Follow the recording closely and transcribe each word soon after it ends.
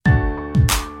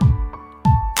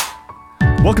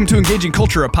Welcome to Engaging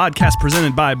Culture, a podcast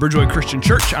presented by Bridgeway Christian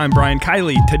Church. I'm Brian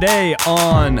Kiley. Today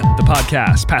on the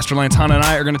podcast, Pastor Lance Hahn and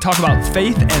I are going to talk about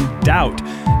faith and doubt.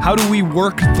 How do we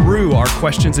work through our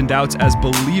questions and doubts as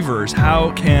believers?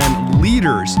 How can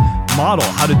leaders model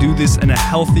how to do this in a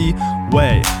healthy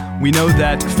way? We know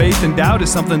that faith and doubt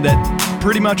is something that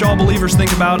pretty much all believers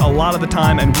think about a lot of the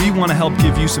time, and we want to help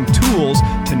give you some tools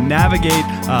to navigate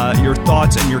your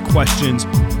thoughts and your questions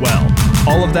well.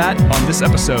 All of that on this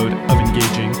episode of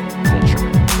Engaging Culture.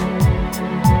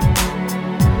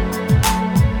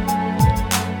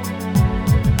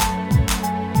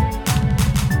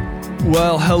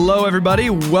 Well, hello, everybody.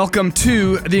 Welcome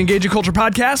to the Engaging Culture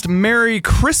podcast. Merry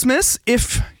Christmas,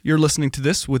 if you're listening to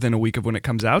this within a week of when it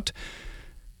comes out.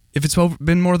 If it's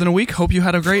been more than a week, hope you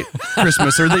had a great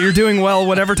Christmas or that you're doing well,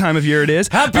 whatever time of year it is.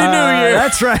 Happy New Year!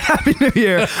 That's right. Happy New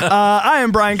Year. I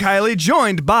am Brian Kiley,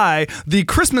 joined by the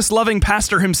Christmas-loving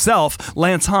pastor himself,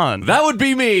 Lance Hahn. That would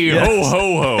be me. Yes.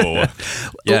 Ho, ho, ho.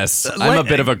 Yes, I'm a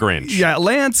bit of a Grinch. Yeah,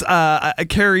 Lance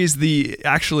carries the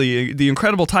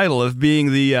incredible title of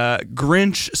being the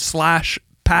Grinch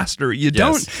 / pastor. You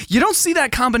don't see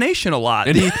that combination a lot.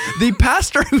 The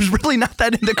pastor who's really not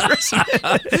that into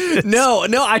Christmas. No,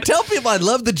 I tell people I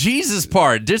love the Jesus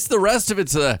part. Just the rest of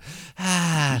it's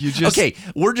okay,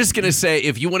 we're just going to say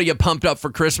if you want to get pumped up for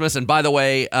Christmas, and by the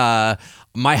way,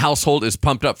 my household is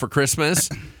pumped up for Christmas.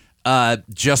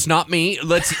 Just not me.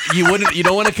 You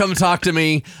don't want to come talk to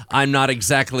me. I'm not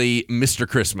exactly Mr.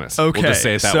 Christmas. Okay, we'll just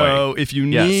say it that so way. If you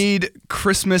need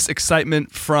Christmas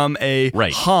excitement from a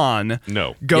Hahn,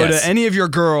 go to any of your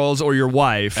girls or your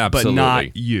wife, Absolutely. But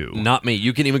not you. Not me.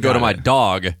 You can even go to my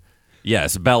dog.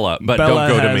 Yes, Bella, but Bella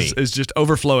don't go to me. Is just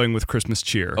overflowing with Christmas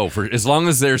cheer. Oh, for as long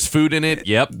as there's food in it,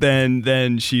 yep.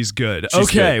 Then she's good. She's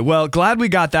okay, good. Well, glad we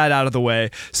got that out of the way.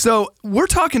 So we're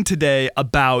talking today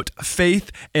about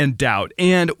faith and doubt,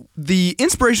 and the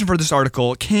inspiration for this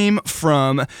article came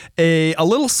from a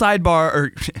little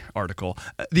sidebar article.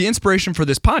 The inspiration for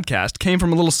this podcast came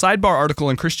from a little sidebar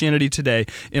article in Christianity Today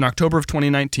in October of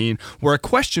 2019, where a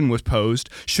question was posed: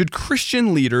 should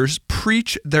Christian leaders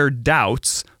preach their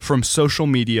doubts from social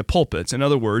media pulpits? In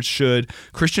other words, should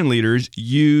Christian leaders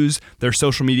use their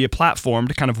social media platform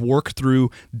to kind of work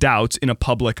through doubts in a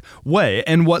public way?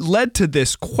 And what led to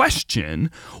this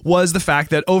question was the fact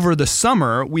that over the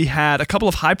summer, we had a couple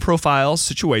of high-profile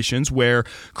situations where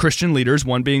Christian leaders,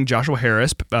 one being Joshua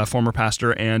Harris, former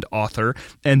pastor and author,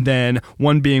 and then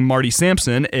one being Marty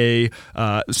Sampson, a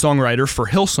songwriter for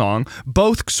Hillsong,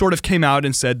 both sort of came out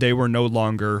and said they were no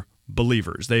longer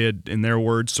believers. They had, in their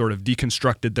words, sort of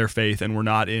deconstructed their faith and were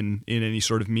not in any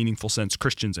sort of meaningful sense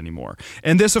Christians anymore.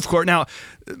 And this, of course, now,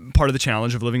 part of the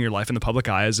challenge of living your life in the public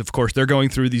eye is, of course, they're going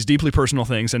through these deeply personal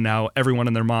things, and now everyone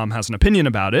and their mom has an opinion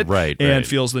about it, and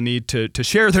feels the need to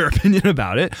share their opinion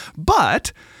about it.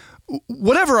 But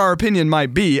whatever our opinion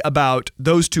might be about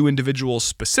those two individuals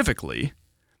specifically,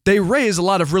 they raise a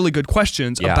lot of really good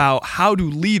questions about how do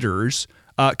leaders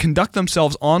conduct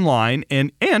themselves online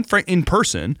and in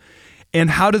person, and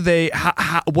how do they?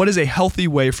 What is a healthy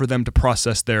way for them to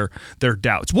process their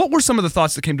doubts? What were some of the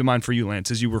thoughts that came to mind for you, Lance,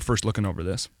 as you were first looking over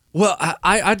this? Well,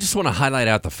 I just want to highlight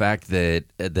out the fact that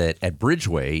at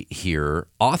Bridgeway here,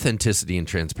 authenticity and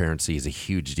transparency is a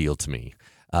huge deal to me.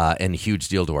 And a huge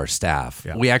deal to our staff.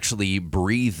 Yeah. We actually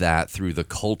breathe that through the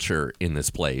culture in this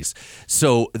place.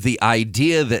 So the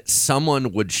idea that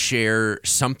someone would share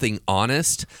something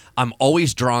honest, I'm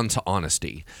always drawn to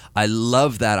honesty. I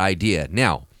love that idea.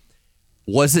 Now,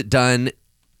 was it done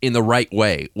in the right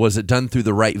way? Was it done through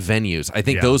the right venues? I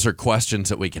think those are questions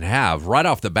that we can have right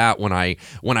off the bat. When I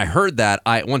heard that,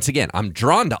 I'm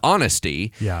drawn to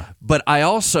honesty, but I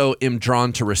also am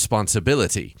drawn to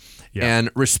responsibility. Yeah. And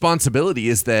responsibility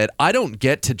is that I don't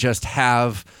get to just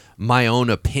have my own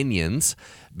opinions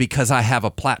because I have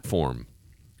a platform.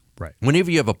 Right.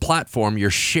 Whenever you have a platform, you're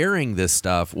sharing this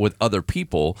stuff with other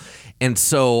people. And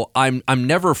so I'm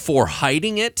never for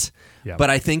hiding it, but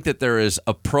I think that there is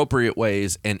appropriate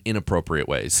ways and inappropriate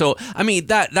ways. So, I mean,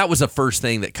 that was the first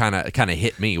thing that kind of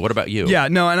hit me. What about you? Yeah,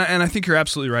 no, and I think you're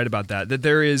absolutely right about that. That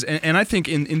there is, and I think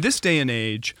in this day and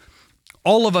age,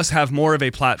 all of us have more of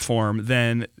a platform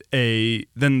than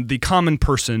the common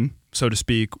person, so to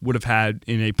speak, would have had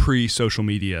in a pre-social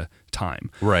media time.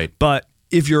 Right. But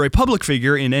if you're a public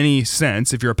figure in any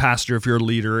sense, if you're a pastor, if you're a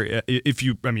leader, if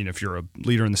you're a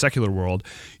leader in the secular world,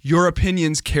 your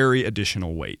opinions carry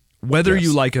additional weight, whether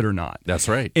you like it or not. That's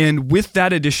right. And with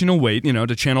that additional weight,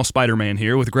 to channel Spider-Man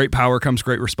here, with great power comes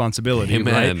great responsibility.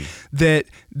 Amen. Right?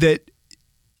 That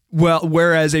Well,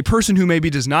 whereas a person who maybe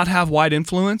does not have wide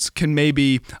influence can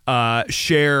maybe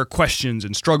share questions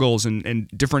and struggles and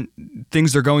different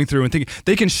things they're going through, and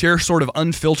they can share sort of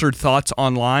unfiltered thoughts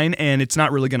online, and it's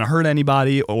not really going to hurt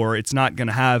anybody, or it's not going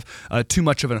to have too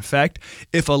much of an effect.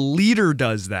 If a leader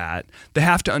does that, they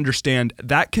have to understand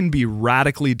that can be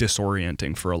radically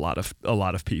disorienting for a lot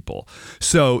of people.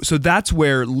 So that's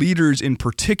where leaders in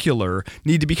particular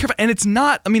need to be careful. And it's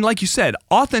not, I mean, like you said,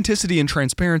 authenticity and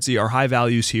transparency are high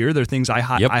values here. They're things I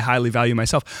highly value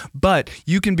myself. But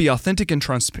you can be authentic and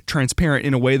transparent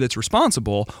in a way that's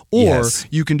responsible, or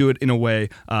you can do it in a way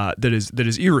that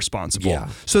is irresponsible. Yeah.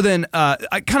 So then,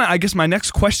 I guess my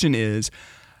next question is,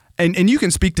 and you can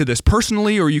speak to this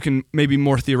personally, or you can maybe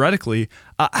more theoretically.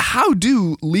 How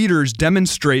do leaders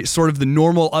demonstrate sort of the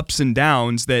normal ups and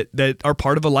downs that are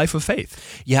part of a life of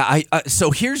faith? Yeah, so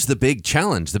here's the big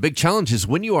challenge. The big challenge is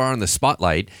when you are on the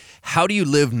spotlight, how do you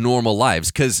live normal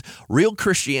lives? Because real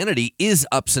Christianity is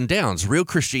ups and downs. Real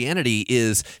Christianity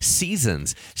is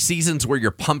seasons where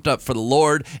you're pumped up for the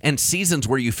Lord, and seasons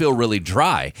where you feel really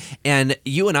dry. And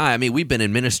you and I mean, we've been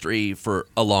in ministry for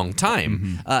a long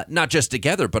time, not just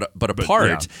together, but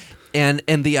apart. Yeah.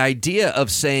 And the idea of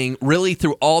saying, really,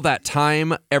 through all that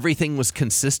time, everything was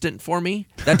consistent for me,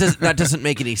 that doesn't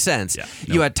make any sense. Yeah,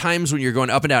 no. You had times when you're going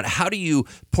up and down. How do you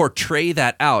portray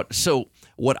that out? So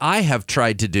what I have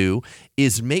tried to do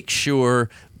is make sure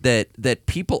that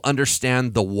people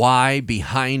understand the why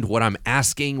behind what I'm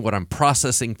asking, what I'm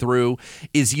processing through,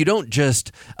 is you don't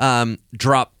just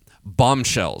drop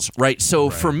bombshells, right? So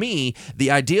for me,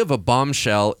 the idea of a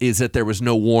bombshell is that there was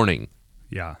no warning.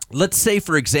 Yeah. Let's say,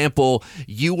 for example,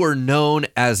 you were known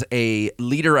as a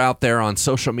leader out there on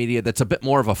social media that's a bit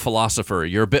more of a philosopher.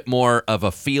 You're a bit more of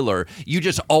a feeler. You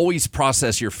just always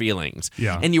process your feelings.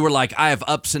 Yeah. And you were like, I have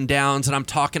ups and downs, and I'm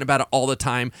talking about it all the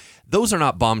time. Those are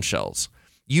not bombshells.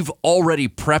 You've already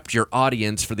prepped your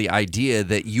audience for the idea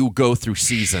that you go through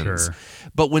seasons. Sure.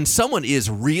 But when someone is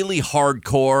really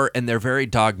hardcore and they're very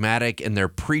dogmatic and they're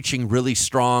preaching really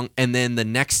strong, and then the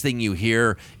next thing you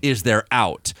hear is they're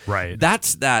out. Right.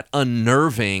 That's that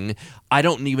unnerving, I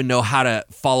don't even know how to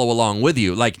follow along with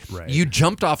you. Like, you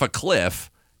jumped off a cliff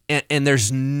and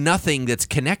there's nothing that's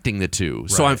connecting the two.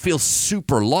 So I feel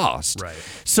super lost. Right.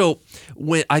 So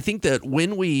I think that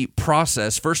when we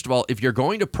process, first of all, if you're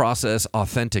going to process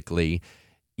authentically,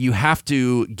 you have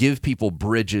to give people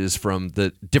bridges from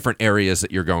the different areas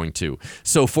that you're going to.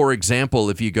 So, for example,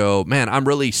 if you go, man, I'm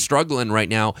really struggling right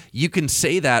now, you can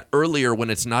say that earlier when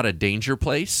it's not a danger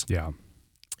place. Yeah.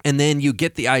 And then you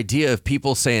get the idea of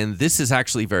people saying, this is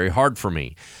actually very hard for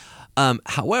me.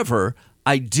 However,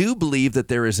 I do believe that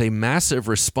there is a massive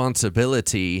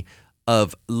responsibility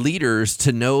of leaders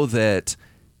to know that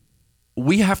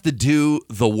we have to do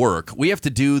the work. We have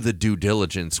to do the due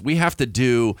diligence. We have to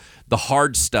do the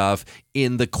hard stuff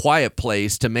in the quiet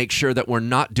place to make sure that we're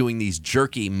not doing these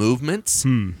jerky movements,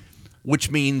 which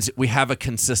means we have a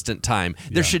consistent time.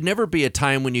 Yeah. There should never be a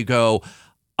time when you go,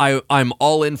 I'm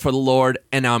all in for the Lord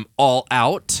and I'm all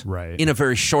out in a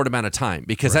very short amount of time,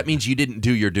 because that means you didn't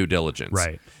do your due diligence.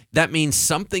 Right. That means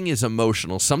something is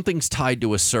emotional, something's tied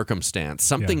to a circumstance,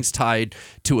 something's tied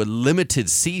to a limited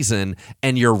season,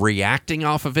 and you're reacting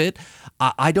off of it.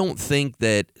 I don't think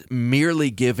that merely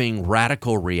giving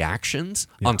radical reactions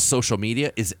on social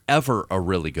media is ever a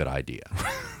really good idea.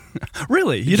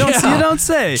 Really? You don't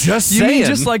say. Just you saying. mean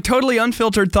just like totally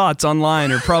unfiltered thoughts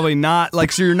online are probably not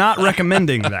like, so you're not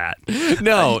recommending that.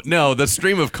 No, the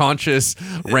stream of conscious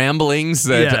ramblings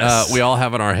that we all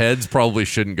have in our heads probably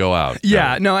shouldn't go out.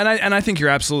 Yeah, no, and I think you're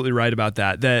absolutely right about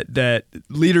that. That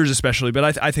leaders especially,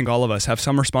 but I think all of us have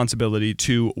some responsibility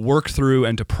to work through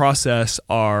and to process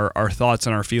our thoughts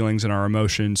and our feelings and our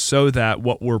emotions, so that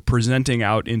what we're presenting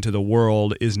out into the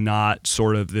world is not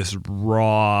sort of this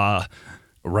raw,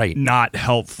 not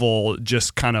helpful,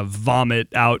 just kind of vomit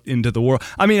out into the world.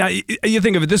 I mean, you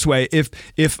think of it this way: if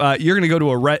you're going to go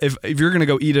to if you're going to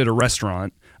go eat at a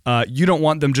restaurant, you don't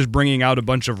want them just bringing out a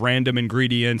bunch of random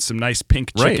ingredients, some nice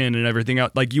pink chicken and everything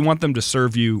else. Like, you want them to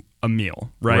serve you a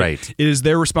meal, right? It is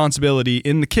their responsibility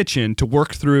in the kitchen to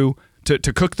work through.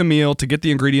 To cook the meal, to get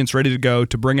the ingredients ready to go,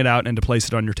 to bring it out and to place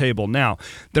it on your table. Now,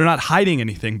 they're not hiding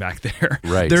anything back there.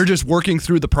 They're just working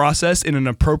through the process in an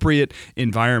appropriate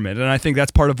environment. And I think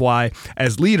that's part of why,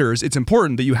 as leaders, it's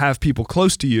important that you have people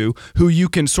close to you who you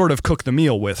can sort of cook the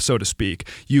meal with, so to speak.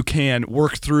 You can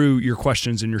work through your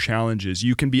questions and your challenges.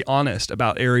 You can be honest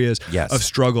about areas of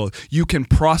struggle. You can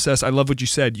process. I love what you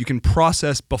said. You can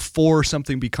process before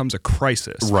something becomes a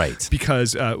crisis. Right.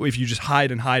 Because if you just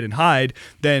hide and hide and hide,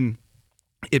 then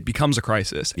it becomes a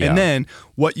crisis. Yeah. And then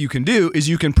what you can do is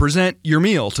you can present your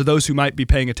meal to those who might be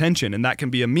paying attention. And that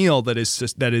can be a meal that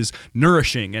is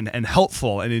nourishing and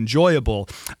helpful and enjoyable.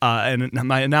 And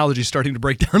my analogy is starting to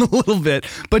break down a little bit,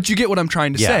 but you get what I'm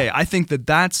trying to say. I think that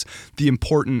that's the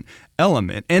important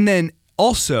element. And then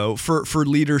also for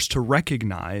leaders to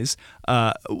recognize,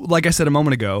 like I said a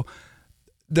moment ago,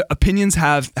 the opinions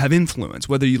have influence,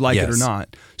 whether you like it or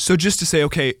not. So just to say,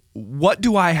 okay, what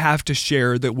do I have to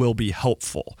share that will be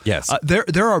helpful? Yes.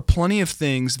 There are plenty of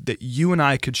things that you and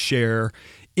I could share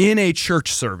in a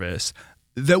church service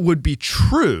that would be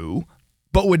true,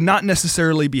 but would not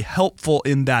necessarily be helpful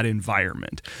in that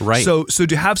environment. Right. So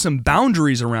to have some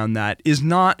boundaries around that is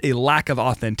not a lack of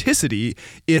authenticity.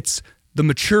 It's the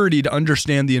maturity to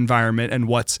understand the environment and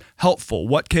what's helpful.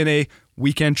 What can a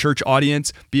weekend church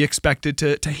audience be expected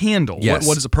to handle? Yes.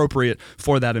 What is appropriate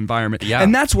for that environment? Yeah.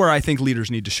 And that's where I think leaders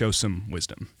need to show some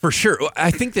wisdom. For sure. I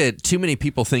think that too many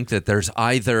people think that there's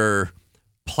either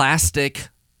plastic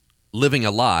living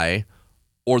a lie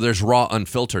or there's raw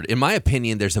unfiltered. In my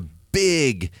opinion, there's a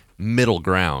big middle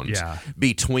ground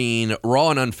between raw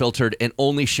and unfiltered and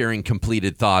only sharing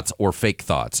completed thoughts or fake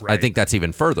thoughts. Right. I think that's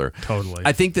even further. Totally.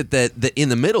 I think that in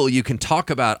the middle, you can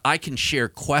talk about, I can share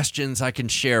questions, I can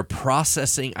share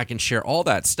processing, I can share all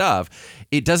that stuff.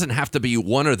 It doesn't have to be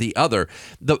one or the other.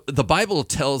 The Bible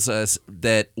tells us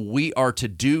that we are to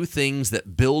do things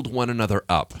that build one another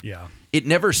up. Yeah. It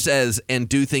never says, and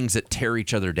do things that tear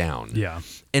each other down. Yeah.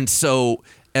 And so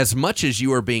as much as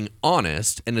you are being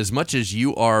honest and as much as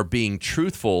you are being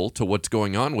truthful to what's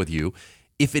going on with you,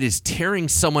 if it is tearing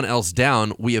someone else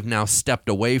down, we have now stepped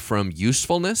away from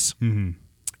usefulness. Mm-hmm.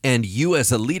 And you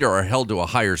as a leader are held to a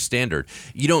higher standard.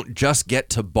 You don't just get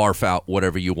to barf out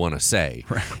whatever you want to say.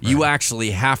 Right. You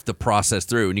actually have to process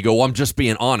through. And you go, well, I'm just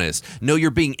being honest. No, you're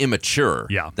being immature.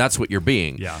 Yeah. That's what you're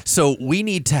being. Yeah. So we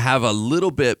need to have a little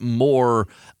bit more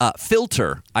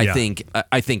filter, I think,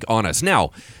 honest. Now,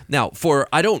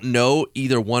 I don't know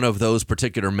either one of those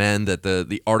particular men that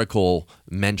the article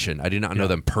mentioned. I do not know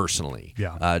them personally.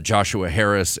 Yeah. Joshua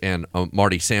Harris and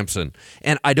Marty Sampson.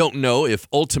 And I don't know if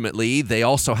ultimately they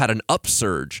also had an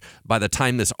upsurge by the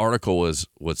time this article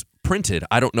was printed.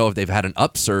 I don't know if they've had an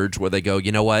upsurge where they go,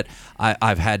 you know what,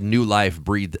 I've had new life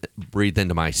breathed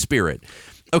into my spirit.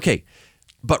 Okay,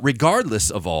 but regardless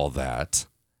of all that,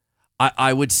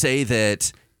 I would say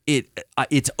that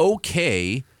it's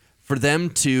okay for them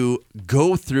to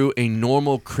go through a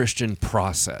normal Christian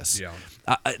process. Yeah.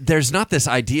 There's not this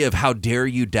idea of how dare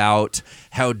you doubt,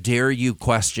 how dare you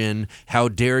question, how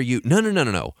dare you...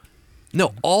 No.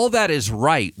 No, all that is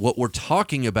right. What we're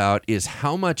talking about is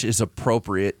how much is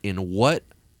appropriate in what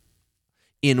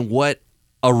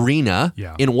arena,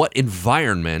 in what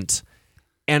environment,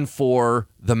 and for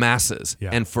the masses,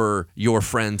 and for your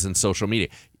friends and social media.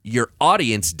 Your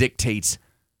audience dictates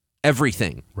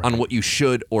everything on what you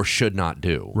should or should not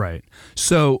do. Right.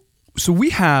 So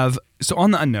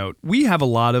on that note, we have a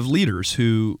lot of leaders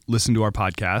who listen to our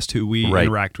podcast, who we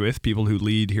interact with, people who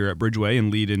lead here at Bridgeway and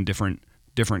lead in different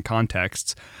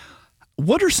contexts.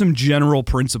 What are some general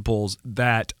principles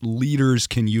that leaders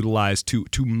can utilize to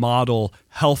model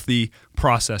healthy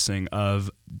processing of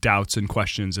doubts and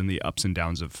questions and the ups and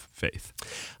downs of faith?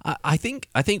 I think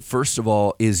first of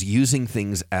all is using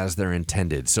things as they're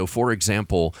intended. So for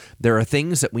example, there are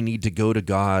things that we need to go to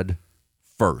God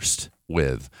first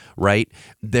with, right?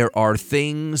 There are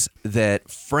things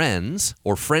that friends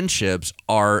or friendships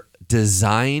are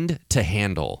designed to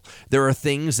handle. There are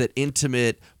things that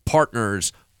intimate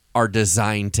partners are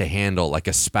designed to handle, like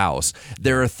a spouse.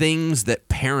 There are things that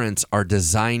parents are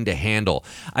designed to handle.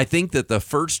 I think that the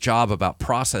first job about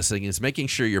processing is making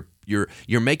sure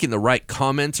you're making the right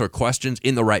comments or questions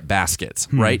in the right baskets,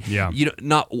 right? Yeah.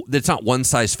 It's not one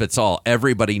size fits all.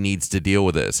 Everybody needs to deal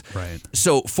with this. Right.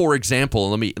 So, for example,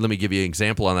 let me give you an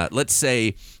example on that. Let's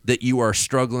say that you are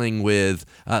struggling with,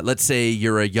 let's say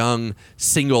you're a young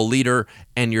single leader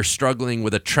and you're struggling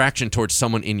with attraction towards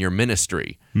someone in your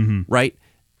ministry, right?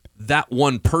 That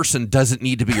one person doesn't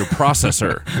need to be your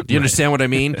processor. Do you understand what I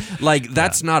mean? Like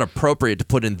that's not appropriate to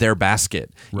put in their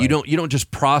basket. Right. You don't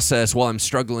just process, well, I'm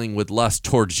struggling with lust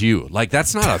towards you. Like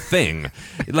that's not a thing.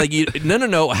 Like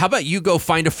no. How about you go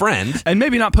find a friend and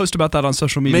maybe not post about that on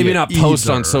social media. Maybe not post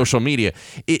on social media.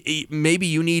 Maybe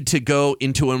you need to go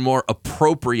into a more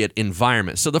appropriate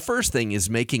environment. So the first thing is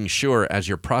making sure as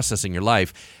you're processing your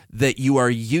life that you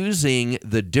are using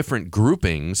the different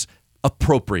groupings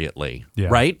appropriately,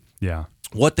 right? Yeah.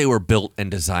 What they were built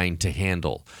and designed to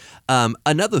handle.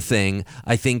 Another thing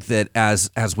I think that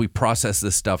as we process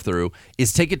this stuff through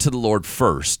is take it to the Lord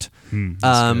first.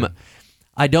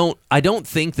 I I don't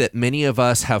think that many of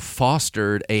us have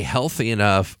fostered a healthy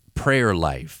enough prayer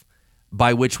life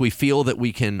by which we feel that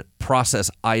we can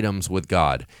process items with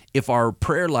God. If our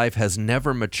prayer life has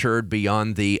never matured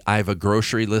beyond the I have a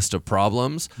grocery list of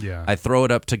problems, I throw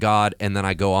it up to God and then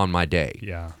I go on my day.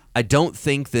 I don't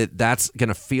think that that's going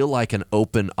to feel like an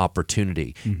open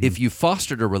opportunity. If you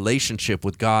fostered a relationship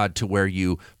with God to where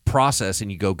you process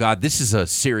and you go, God, this is a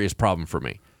serious problem for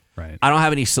me. Right. I don't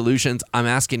have any solutions. I'm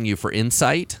asking you for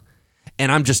insight,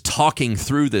 and I'm just talking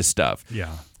through this stuff.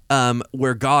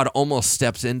 Where God almost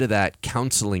steps into that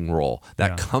counseling role,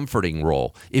 that comforting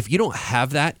role. If you don't have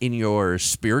that in your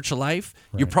spiritual life,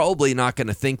 you're probably not going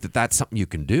to think that that's something you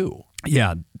can do.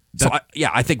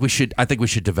 I think we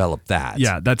should develop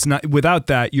that. That's not, without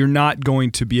that, you're not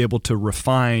going to be able to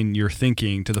refine your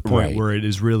thinking to the point where it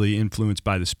is really influenced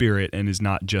by the Spirit and is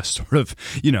not just sort of,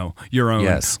 your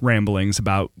own ramblings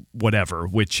about whatever,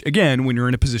 which again, when you're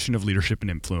in a position of leadership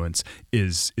and influence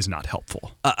is not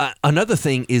helpful. Another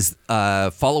thing is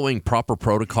following proper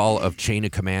protocol of chain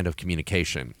of command of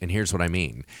communication. And here's what I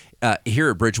mean. Here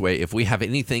at Bridgeway, if we have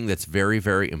anything that's very,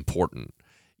 very important,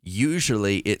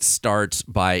 usually it starts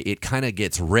by, it kind of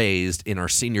gets raised in our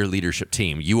senior leadership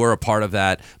team. You are a part of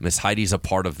that. Miss Heidi's a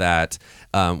part of that.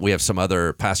 We have some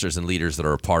other pastors and leaders that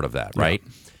are a part of that, right?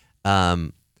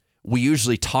 We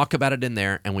usually talk about it in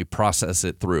there and we process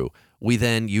it through. We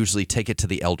then usually take it to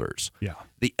the elders.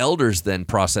 The elders then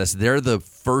process. They're the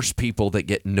first people that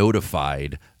get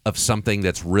notified of something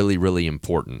that's really, really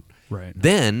important.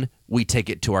 Then we take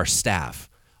it to our staff.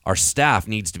 Our staff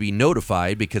needs to be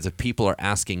notified because if people are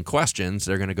asking questions,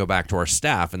 they're going to go back to our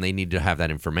staff and they need to have that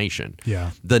information.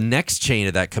 The next chain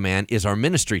of that command is our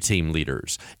ministry team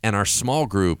leaders and our small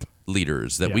group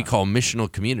leaders that we call missional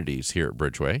communities here at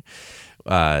Bridgeway.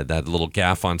 That little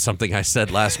gaffe on something I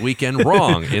said last weekend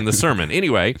wrong in the sermon.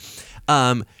 Anyway,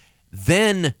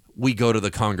 then we go to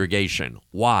the congregation.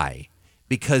 Why?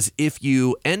 Because if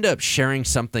you end up sharing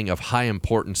something of high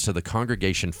importance to the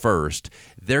congregation first,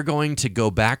 they're going to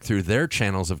go back through their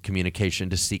channels of communication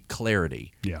to seek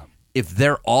clarity. If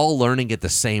they're all learning at the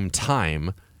same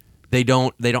time, they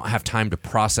don't have time to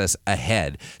process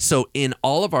ahead. So in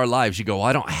all of our lives, you go, well,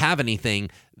 I don't have anything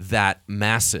that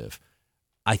massive.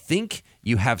 I think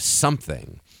you have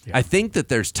something. I think that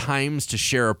there's times to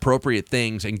share appropriate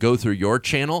things and go through your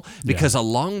channel because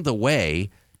along the way,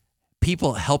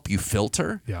 people help you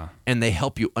filter and they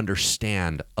help you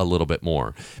understand a little bit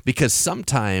more. Because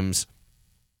sometimes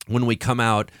when we come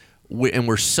out and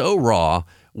we're so raw,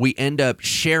 we end up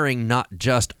sharing not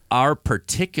just our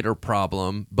particular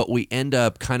problem, but we end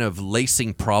up kind of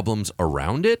lacing problems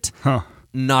around it.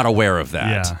 Not aware of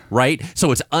that, right?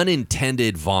 So it's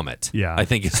unintended vomit, I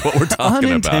think is what we're talking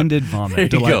unintended about. Unintended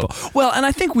vomit, delightful. Well, and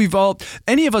I think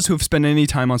any of us who have spent any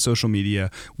time on social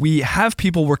media, we have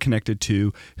people we're connected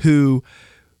to who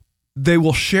they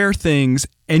will share things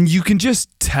and you can just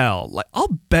tell, like, I'll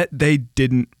bet they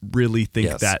didn't really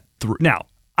think that through. Now,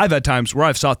 I've had times where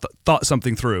I've thought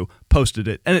something through, posted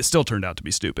it, and it still turned out to be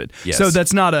stupid. So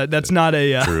that's not a that's not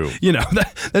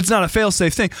a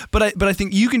fail-safe thing. But I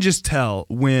think you can just tell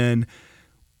when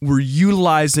we're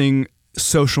utilizing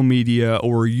social media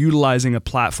or we're utilizing a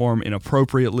platform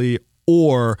inappropriately,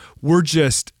 or we're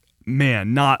just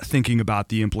not thinking about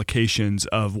the implications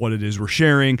of what it is we're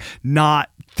sharing, not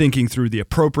thinking through the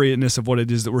appropriateness of what it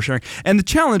is that we're sharing. And the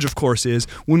challenge, of course, is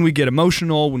when we get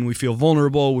emotional, when we feel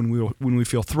vulnerable, when we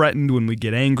feel threatened, when we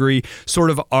get angry, sort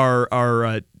of our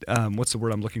what's the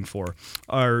word I'm looking for?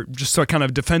 Our just sort of kind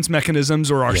of defense mechanisms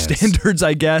or our standards,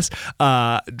 I guess,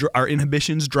 our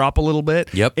inhibitions drop a little bit,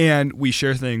 and we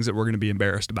share things that we're going to be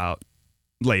embarrassed about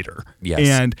later.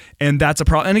 And that's a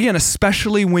problem. And again,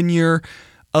 especially when you're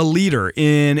a leader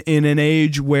in an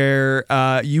age where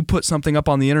you put something up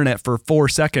on the internet for 4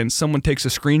 seconds, someone takes a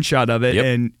screenshot of it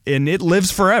and it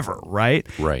lives forever, right?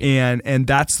 And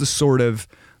that's the sort of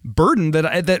burden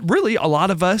that really a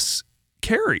lot of us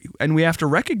carry, and we have to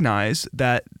recognize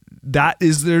that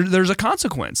is there's a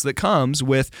consequence that comes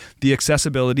with the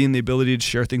accessibility and the ability to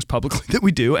share things publicly that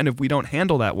we do, and if we don't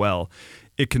handle that well,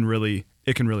 it can really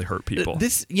hurt people.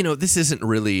 This isn't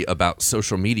really about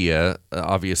social media,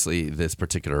 obviously, this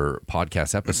particular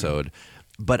podcast episode,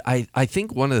 but I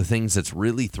think one of the things that's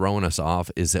really throwing us off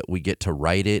is that we get to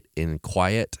write it in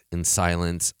quiet, in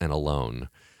silence, and alone.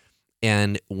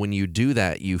 And when you do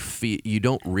that, you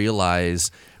don't realize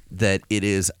that it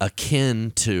is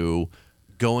akin to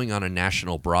going on a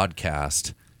national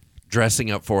broadcast,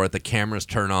 dressing up for it, the cameras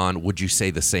turn on, would you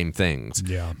say the same things?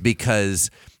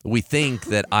 Because we think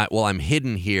that I'm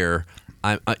hidden here,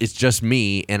 it's just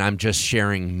me and I'm just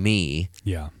sharing me.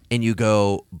 and you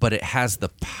go, but it has the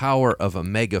power of a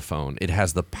megaphone. It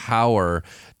has the power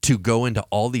to go into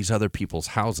all these other people's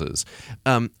houses.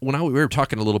 We were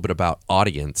talking a little bit about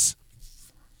audience,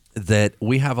 that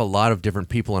we have a lot of different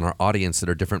people in our audience that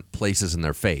are different places in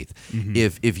their faith. Mm-hmm.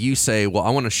 If you say, well, I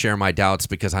want to share my doubts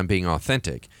because I'm being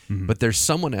authentic, but there's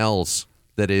someone else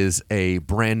that is a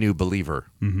brand new believer,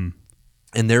 and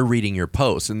they're reading your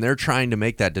posts, and they're trying to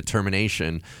make that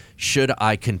determination, should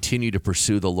I continue to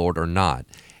pursue the Lord or not?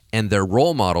 And their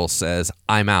role model says,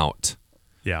 I'm out.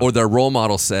 Yeah. Or their role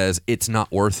model says, it's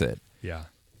not worth it. Yeah.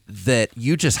 That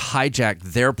you just hijacked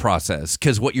their process,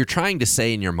 because what you're trying to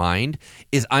say in your mind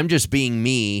is, I'm just being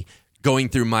me going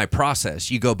through my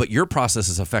process. You go, but your process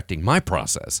is affecting my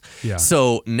process. Yeah.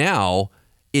 So now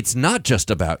it's not just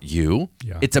about you,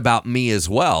 it's about me as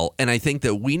well. And I think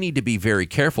that we need to be very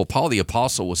careful. Paul the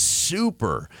Apostle was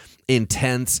super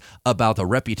intense about the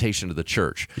reputation of the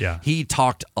church. Yeah. He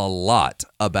talked a lot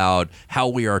about how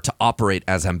we are to operate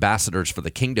as ambassadors for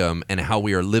the kingdom and how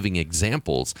we are living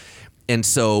examples. And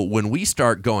so when we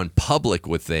start going public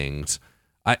with things,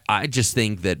 I just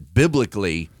think that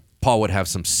biblically, Paul would have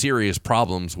some serious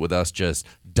problems with us just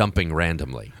dumping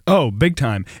randomly. Oh, big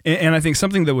time. And I think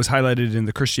something that was highlighted in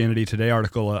the Christianity Today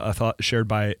article, I thought shared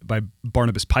by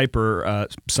Barnabas Piper,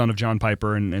 son of John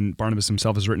Piper, and Barnabas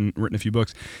himself has written a few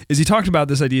books, is he talked about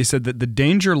this idea. He said that the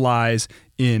danger lies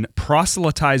in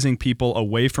proselytizing people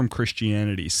away from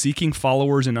Christianity, seeking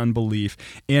followers in unbelief,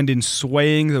 and in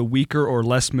swaying the weaker or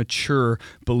less mature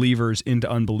believers into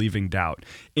unbelieving doubt.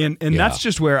 And that's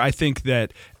just where I think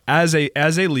that as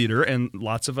a leader, and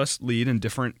lots of us lead in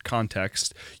different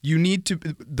contexts, you need to,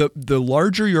 the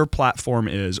larger your platform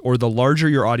is, or the larger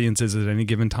your audience is at any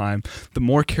given time, the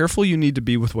more careful you need to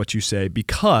be with what you say,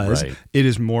 because it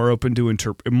is more open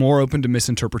to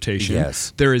misinterpretation.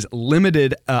 Yes. There is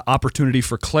limited opportunity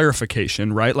for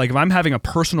clarification, right? Like if I'm having a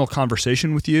personal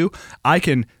conversation with you, I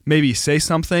can maybe say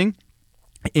something,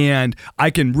 and I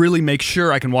can really make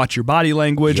sure I can watch your body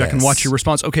language. Yes. I can watch your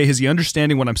response. Okay, is he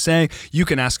understanding what I'm saying? You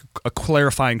can ask a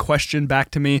clarifying question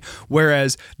back to me.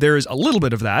 Whereas there is a little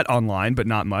bit of that online, but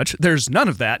not much. There's none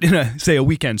of that in a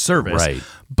weekend service. Right.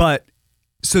 But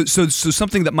so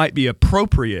something that might be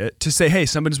appropriate to say, hey,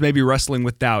 somebody's maybe wrestling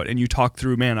with doubt, and you talk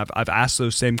through, man, I've asked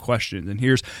those same questions, and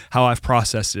here's how I've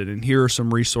processed it, and here are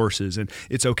some resources, and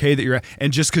it's okay that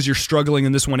and just because you're struggling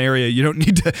in this one area, you don't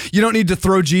need to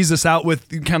throw Jesus out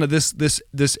with kind of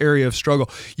this area of struggle.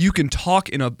 You can talk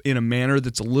in a manner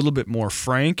that's a little bit more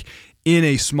frank, in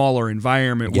a smaller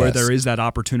environment where there is that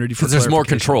opportunity for there's more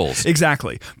controls.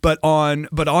 Exactly. But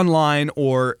online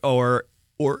or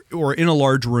in a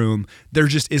large room, there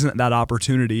just isn't that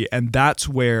opportunity. And that's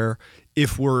where,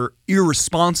 if we're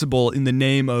irresponsible in the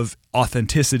name of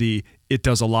authenticity, it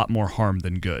does a lot more harm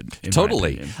than good.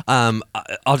 Totally. I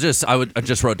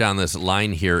just wrote down this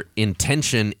line here.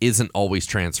 Intention isn't always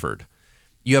transferred.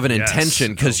 You have an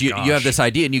intention because you have this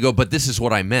idea and you go, but this is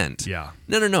what I meant. Yeah.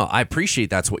 No. I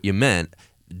appreciate that's what you meant.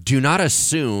 Do not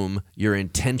assume your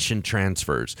intention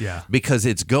transfers. Yeah. Because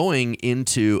it's going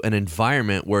into an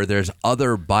environment where there's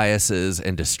other biases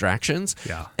and distractions.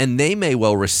 Yeah. And they may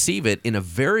well receive it in a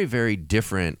very, very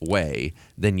different way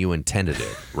than you intended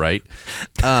it, right?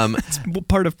 It's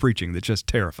part of preaching that just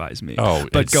terrifies me.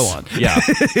 But go on. Yeah.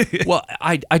 Well,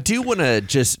 I do want to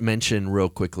just mention real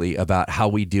quickly about how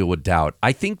we deal with doubt.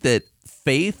 I think that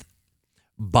faith,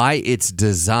 by its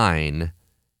design,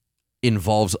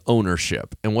 involves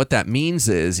ownership. And what that means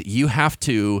is you have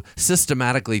to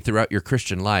systematically throughout your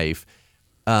Christian life,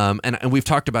 and we've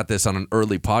talked about this on an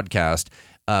early podcast,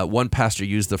 one pastor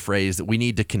used the phrase that we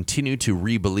need to continue to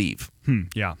re-believe.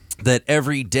 Yeah. That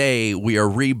every day we are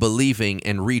re-believing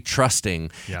and re-trusting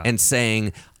and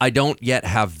saying, I don't yet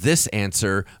have this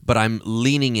answer, but I'm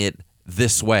leaning it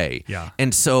this way. Yeah.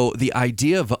 And so the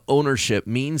idea of ownership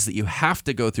means that you have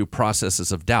to go through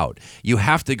processes of doubt. You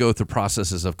have to go through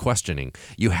processes of questioning.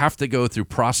 You have to go through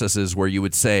processes where you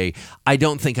would say, I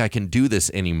don't think I can do this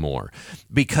anymore,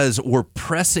 because we're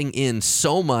pressing in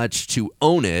so much to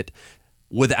own it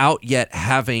without yet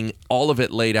having all of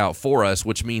it laid out for us,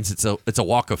 which means it's a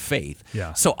walk of faith.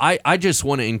 Yeah. So I just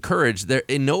want to encourage, there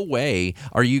in no way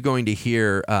are you going to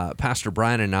hear Pastor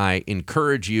Brian and I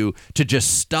encourage you to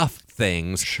just stuff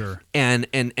things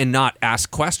and not ask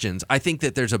questions. I think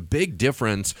that there's a big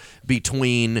difference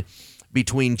between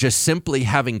just simply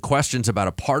having questions about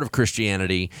a part of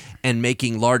Christianity and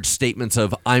making large statements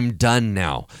of, I'm done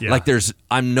now. Yeah. Like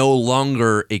I'm no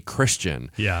longer a Christian.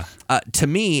 Yeah. To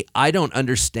me, I don't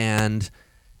understand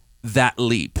that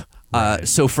leap. Right.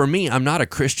 So for me, I'm not a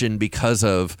Christian because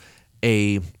of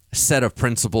a set of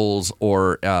principles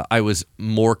or I was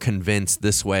more convinced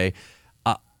this way.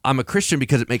 I'm a Christian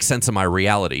because it makes sense of my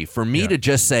reality. For me to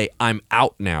just say I'm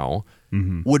out now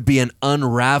would be an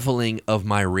unraveling of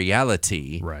my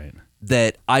reality. Right.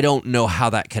 That I don't know how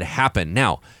that could happen.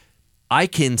 Now, I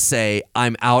can say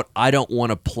I'm out. I don't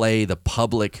want to play the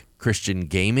public Christian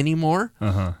game anymore.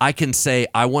 I can say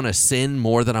I want to sin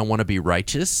more than I want to be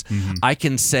righteous. I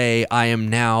can say I am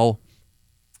now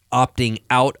opting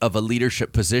out of a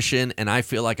leadership position and I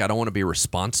feel like I don't want to be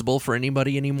responsible for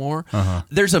anybody anymore.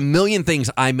 There's a million things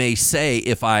I may say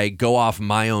if I go off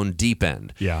my own deep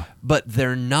end. Yeah. But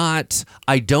they're not,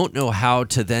 I don't know how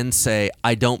to then say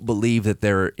I don't believe that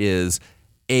there is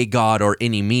a God or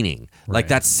any meaning. Right. Like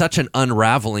that's such an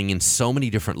unraveling in so many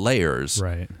different layers.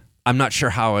 Right. I'm not sure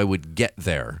how I would get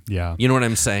there. Yeah. You know what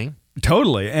I'm saying?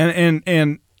 Totally.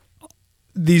 And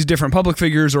these different public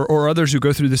figures or others who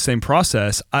go through the same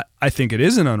process, I think it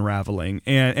is an unraveling,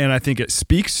 and I think it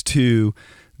speaks to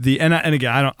and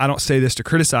again, I don't say this to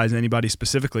criticize anybody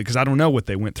specifically because I don't know what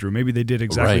they went through. Maybe they did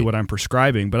exactly what I'm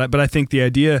prescribing, but I think the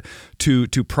idea to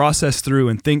process through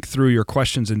and think through your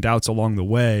questions and doubts along the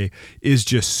way is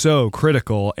just so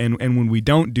critical. And when we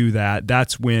don't do that,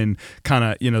 that's when kind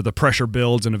of the pressure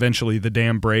builds and eventually the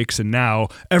dam breaks, and now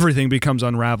everything becomes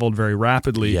unraveled very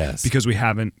rapidly because we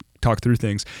haven't talk through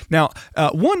things. Now,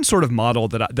 one sort of model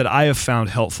that I have found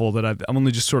helpful that I've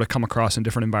only just sort of come across in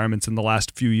different environments in the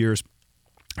last few years,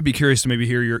 I'd be curious to maybe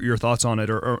hear your thoughts on it,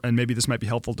 and maybe this might be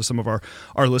helpful to some of our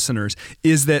listeners,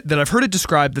 is that I've heard it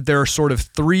described that there are sort of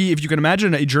three, if you can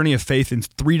imagine a journey of faith in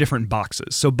three different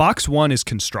boxes. So box one is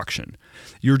construction.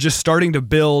 You're just starting to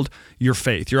build your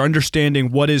faith. You're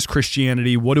understanding what is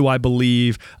Christianity, what do I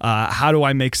believe, how do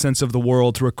I make sense of the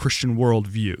world through a Christian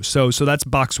worldview. So that's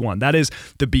box one. That is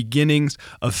the beginnings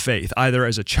of faith, either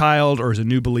as a child or as a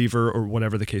new believer or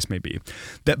whatever the case may be.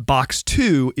 That box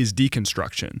two is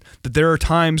deconstruction, that there are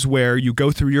times where you go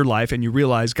through your life and you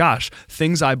realize, gosh,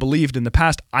 things I believed in the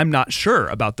past, I'm not sure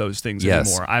about those things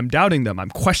anymore. I'm doubting them. I'm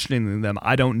questioning them.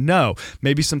 I don't know.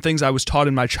 Maybe some things I was taught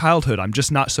in my childhood, I'm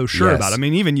just not so sure about. I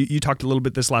mean, even you talked a little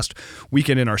bit this last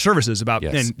weekend in our services about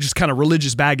and just kind of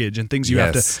religious baggage and things you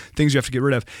have to get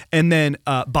rid of. And then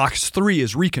box three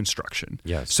is reconstruction.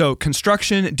 So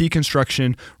construction,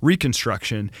 deconstruction,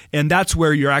 reconstruction, and that's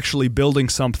where you're actually building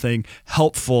something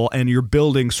helpful and you're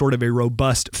building sort of a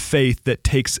robust faith that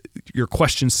takes your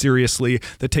questions seriously,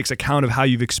 that takes account of how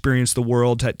you've experienced the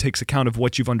world, that takes account of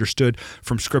what you've understood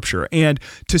from Scripture. And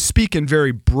to speak in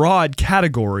very broad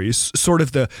categories, sort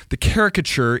of the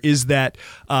caricature is that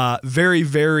very,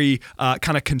 very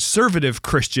kind of conservative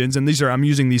Christians, and I'm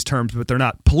using these terms, but they're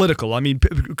not political. I mean,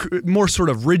 more sort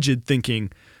of rigid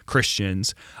thinking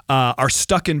Christians are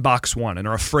stuck in box one and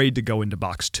are afraid to go into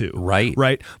box two.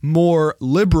 Right. More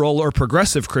liberal or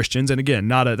progressive Christians, and again,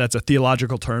 that's a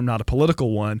theological term, not a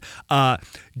political one,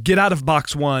 get out of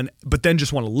box one, but then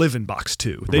just want to live in box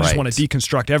two. They just want to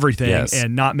deconstruct everything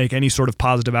and not make any sort of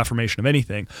positive affirmation of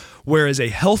anything. Whereas a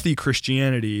healthy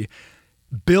Christianity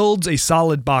builds a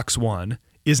solid box one,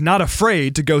 is not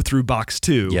afraid to go through box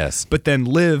two, but then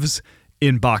lives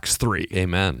in box three.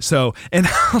 Amen. So, and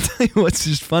I'll tell you what's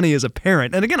just funny as a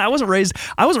parent. And again, I wasn't raised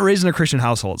in a Christian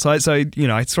household. So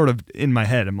I sort of in my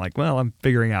head, I'm like, well, I'm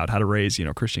figuring out how to raise,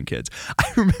 Christian kids. I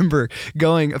remember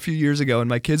going a few years ago and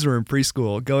my kids were in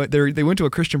preschool. They went to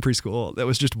a Christian preschool that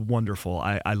was just wonderful.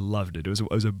 I loved it. It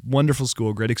was a wonderful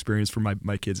school, great experience for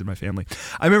my kids and my family.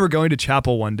 I remember going to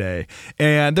chapel one day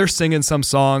and they're singing some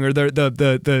song or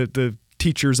the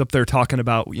teachers up there talking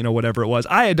about, whatever it was.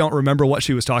 I don't remember what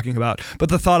she was talking about, but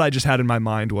the thought I just had in my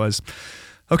mind was,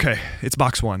 okay, it's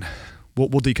box one. We'll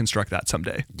deconstruct that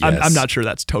someday. I'm not sure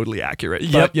that's totally accurate,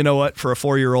 but you know what? For a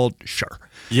 4-year-old, sure.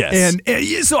 Yes.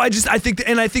 And so I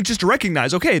think just to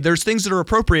recognize, okay, there's things that are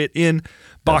appropriate in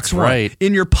box one. Right.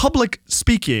 In your public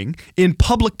speaking, in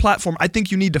public platform, I think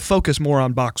you need to focus more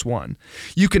on box one.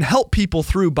 You can help people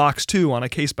through box two on a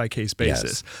case-by-case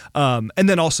basis. And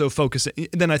then also focus,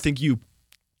 then I think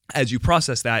as you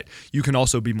process that, you can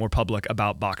also be more public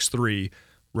about box three,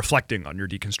 reflecting on your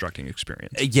deconstructing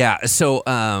experience. Yeah. So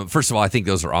first of all, I think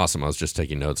those are awesome. I was just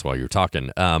taking notes while you were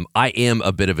talking. I am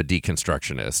a bit of a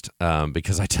deconstructionist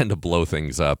because I tend to blow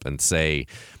things up and say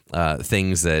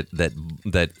things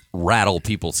that rattle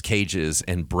people's cages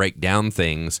and break down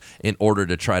things in order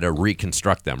to try to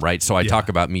reconstruct them, right? So I talk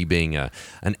about me being an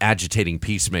agitating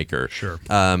peacemaker. Sure.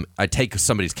 I take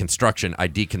somebody's construction, I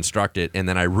deconstruct it, and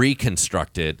then I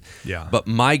reconstruct it. Yeah. But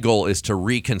my goal is to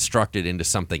reconstruct it into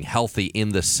something healthy in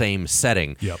the same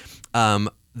setting. Yep.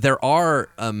 There are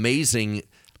amazing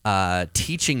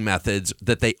teaching methods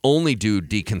that they only do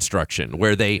deconstruction,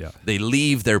 where they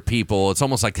leave their people. It's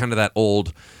almost like kind of that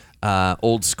old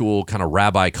school kind of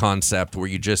rabbi concept where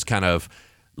you just kind of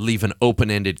leave an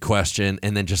open-ended question,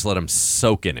 and then just let them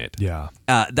soak in it. Yeah.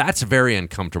 That's very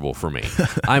uncomfortable for me.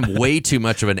 I'm way too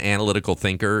much of an analytical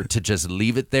thinker to just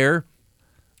leave it there.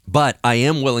 But I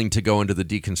am willing to go into the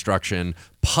deconstruction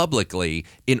publicly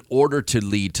in order to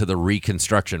lead to the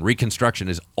reconstruction. Reconstruction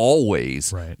is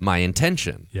always my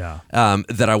intention. Yeah.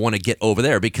 That I want to get over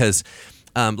there because,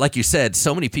 like you said,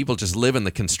 so many people just live in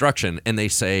the construction and they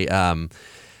say,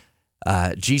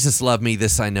 Jesus loved me,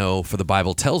 this I know, for the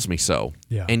Bible tells me so.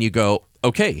 Yeah. And you go,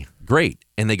 okay, great.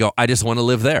 And they go, I just want to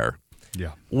live there.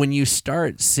 Yeah. When you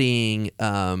start seeing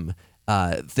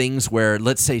things where,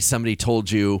 let's say somebody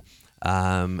told you,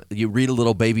 you read a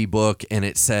little baby book and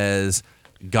it says,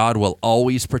 God will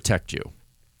always protect you.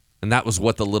 And that was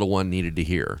what the little one needed to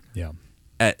hear. Yeah.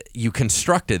 You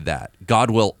constructed that.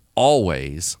 God will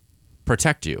always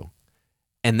protect you.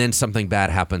 And then something bad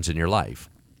happens in your life.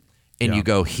 And you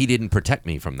go, he didn't protect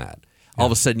me from that. All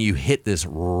of a sudden you hit this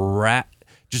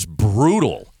just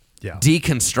brutal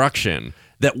deconstruction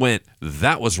that went,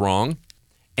 that was wrong.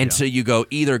 And so you go,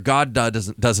 either God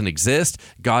doesn't exist,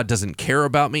 God doesn't care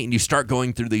about me, and you start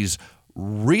going through these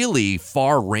really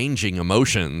far-ranging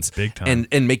emotions Big time.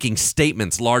 and making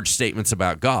statements, large statements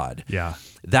about God. Yeah.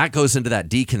 That goes into that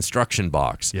deconstruction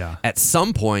box. Yeah. At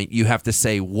some point, you have to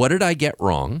say, what did I get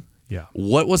wrong? Yeah.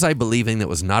 What was I believing that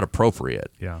was not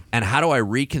appropriate? Yeah. And how do I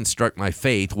reconstruct my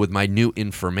faith with my new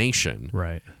information?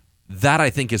 Right. That, I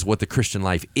think, is what the Christian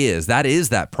life is. That is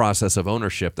that process of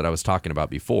ownership that I was talking about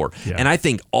before. Yeah. And I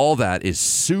think all that is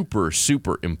super,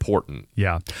 super important.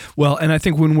 Yeah. Well, and I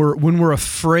think when we're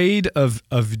afraid of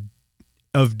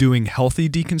doing healthy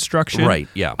deconstruction, Right,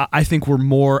 yeah. I think we're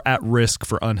more at risk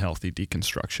for unhealthy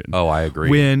deconstruction. Oh, I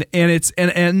agree.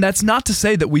 And that's not to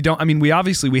say that we don't. I mean, we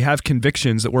have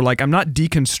convictions that we're like, I'm not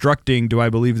deconstructing. Do I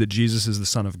believe that Jesus is the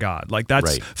Son of God? Like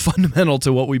that's fundamental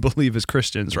to what we believe as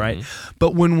Christians, right? Mm-hmm.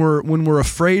 But when we're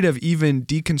afraid of even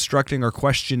deconstructing or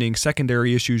questioning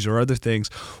secondary issues or other things,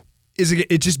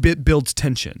 it just builds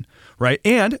tension, right?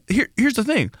 And here's the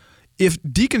thing: if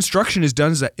deconstruction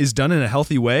is done in a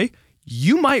healthy way,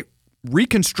 you might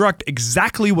reconstruct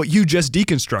exactly what you just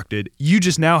deconstructed. You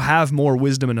just now have more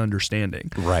wisdom and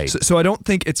understanding. Right. So I don't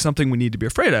think it's something we need to be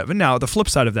afraid of. And now the flip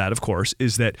side of that, of course,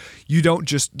 is that you don't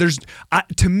just,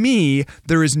 to me,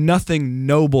 there is nothing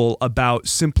noble about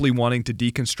simply wanting to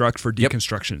deconstruct for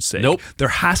deconstruction's sake. Nope. There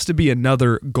has to be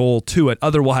another goal to it.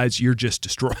 Otherwise, you're just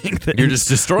destroying things. You're just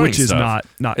destroying which stuff.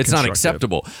 is not It's not constructive.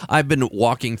 acceptable. I've been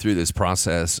walking through this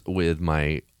process with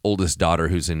my oldest daughter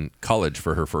who's in college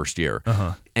for her first year.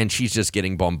 And she's just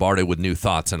getting bombarded with new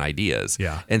thoughts and ideas.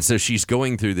 Yeah. And so she's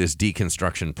going through this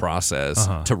deconstruction process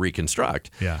to reconstruct.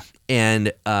 Yeah.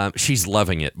 And she's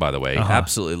loving it, by the way.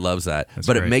 Absolutely loves that.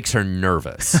 But great. it makes her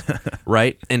nervous,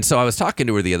 right? And so I was talking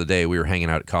to her the other day. We were hanging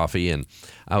out at coffee, and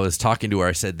I was talking to her.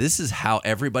 I said, this is how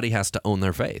everybody has to own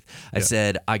their faith.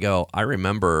 I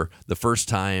remember the first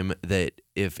time that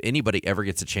if anybody ever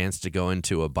gets a chance to go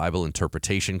into a Bible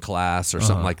interpretation class or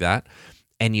something like that,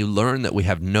 and you learn that we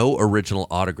have no original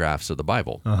autographs of the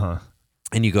Bible.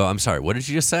 And you go, I'm sorry, what did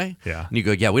you just say? Yeah. And you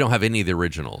go, yeah, we don't have any of the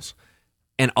originals.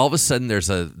 And all of a sudden there's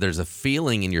a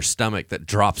feeling in your stomach that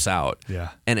drops out. Yeah.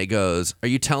 And it goes, are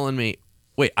you telling me,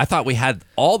 wait, I thought we had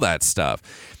all that stuff.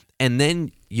 And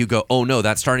then you go, oh no,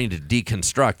 that's starting to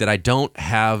deconstruct, that I don't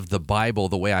have the Bible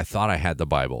the way I thought I had the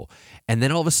Bible. And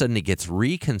then all of a sudden it gets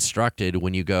reconstructed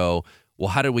when you go, well,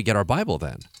 how did we get our Bible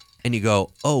then? And you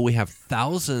go, oh, we have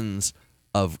thousands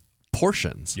of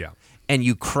portions. Yeah. And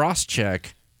you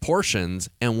cross-check portions,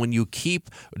 and when you keep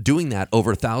doing that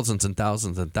over thousands and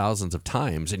thousands and thousands of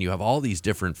times, and you have all these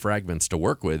different fragments to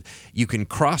work with, you can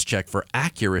cross-check for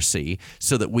accuracy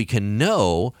so that we can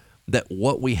know that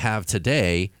what we have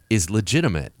today is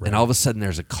legitimate. Right. And all of a sudden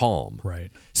there's a calm. Right.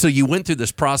 So you went through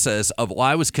this process of, well,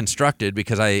 I was constructed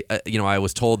because I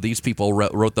was told these people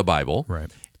wrote the Bible,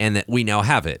 Right. and that we now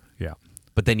have it. Yeah.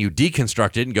 But then you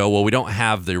deconstruct it and go, well, we don't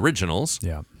have the originals.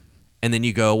 Yeah. And then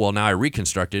you go, well, now I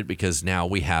reconstruct it because now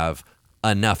we have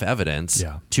enough evidence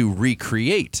to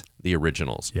recreate the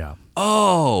originals. Yeah.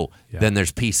 Oh, then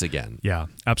there's peace again. Yeah,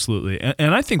 absolutely.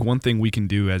 And I think one thing we can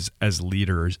do as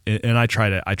leaders, and I try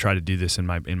to do this in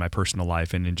my personal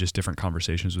life and in just different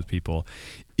conversations with people,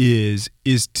 is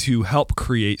to help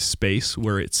create space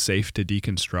where it's safe to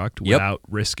deconstruct without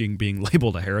risking being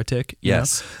labeled a heretic.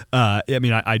 Yes. I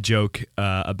mean, I joke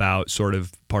about sort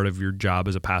of part of your job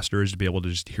as a pastor is to be able to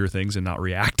just hear things and not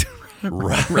react.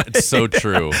 Right. That's so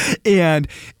true. And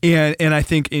I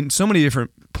think in so many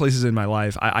different places in my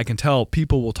life, I can tell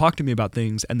people will talk to me about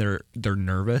things and they're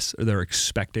nervous or they're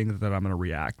expecting that I'm going to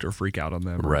react or freak out on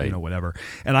them or whatever.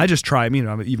 And I just try. I mean,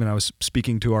 I was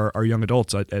speaking to our young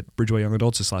adults at Bridgeway Young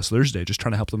Adults this last Thursday, just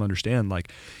trying to help them understand,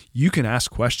 like, you can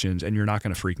ask questions and you're not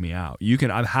going to freak me out.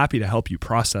 I'm happy to help you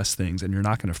process things and you're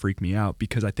not going to freak me out,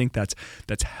 because I think that's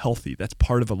healthy. That's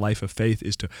part of a life of faith,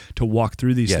 is to walk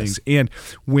through these things. And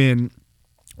when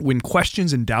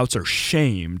questions and doubts are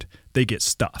shamed, they get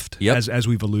stuffed, as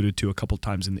we've alluded to a couple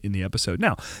times in the episode.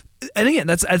 Now, and again,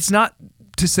 that's not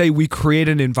to say we create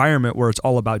an environment where it's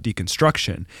all about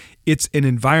deconstruction. It's an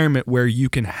environment where you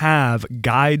can have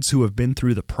guides who have been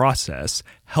through the process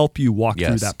help you walk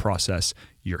through that process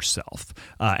yourself.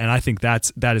 And I think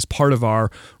that is part of our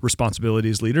responsibility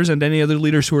as leaders, and any other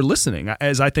leaders who are listening,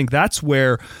 as I think that's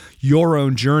where your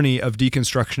own journey of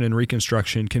deconstruction and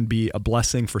reconstruction can be a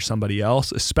blessing for somebody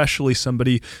else, especially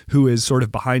somebody who is sort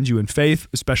of behind you in faith,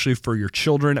 especially for your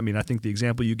children. I mean, I think the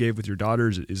example you gave with your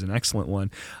daughters is an excellent one.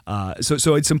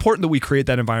 So it's important that we create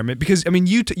that environment, because, I mean,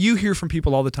 you hear from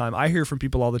people all the time. I hear from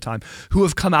people all the time who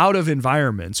have come out of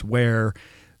environments where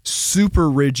super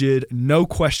rigid, no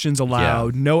questions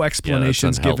allowed, no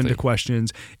explanations given to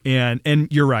questions, and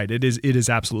you're right, it is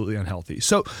absolutely unhealthy.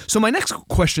 So my next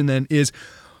question then is,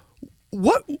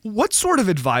 what sort of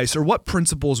advice or what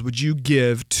principles would you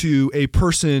give to a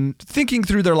person thinking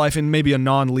through their life in maybe a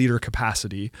non-leader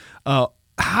capacity?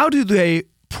 How do they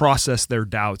process their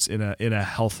doubts in a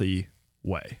healthy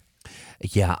way?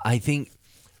 Yeah, I think,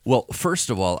 well, first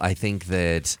of all, I think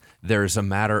that there's a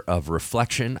matter of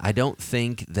reflection. I don't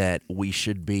think that we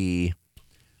should be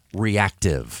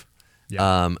reactive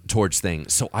towards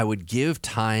things. So I would give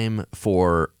time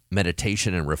for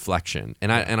meditation and reflection.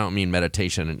 And I don't mean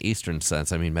meditation in Eastern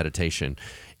sense. I mean meditation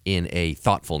in a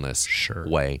thoughtfulness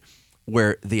way,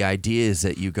 where the idea is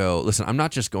that you go, listen, I'm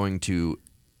not just going to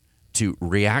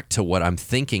react to what I'm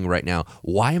thinking right now.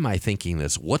 Why am I thinking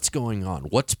this? What's going on?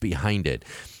 What's behind it?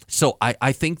 So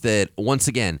I think that, once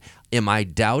again, am I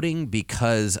doubting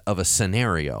because of a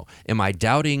scenario? Am I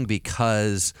doubting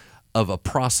because of a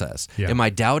process? Am I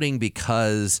doubting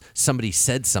because somebody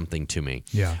said something to me?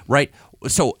 Right?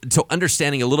 So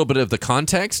understanding a little bit of the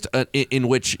context in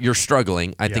which you're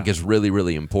struggling, I think, is really,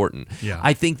 really important.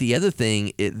 I think the other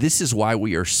thing, this is why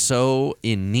we are so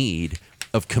in need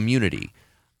of community.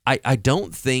 I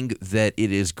don't think that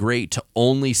it is great to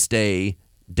only stay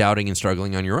doubting and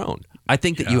struggling on your own. I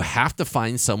think that you have to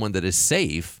find someone that is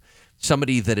safe,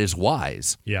 somebody that is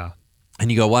wise.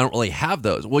 And you go, well, I don't really have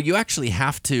those. Well, you actually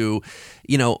have to,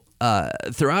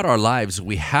 throughout our lives,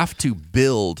 we have to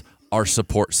build our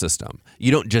support system.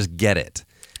 You don't just get it.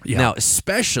 Now,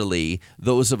 especially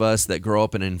those of us that grow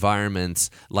up in environments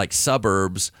like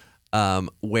suburbs,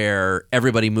 where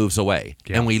everybody moves away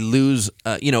and we lose,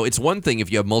 it's one thing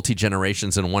if you have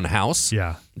multi-generations in one house.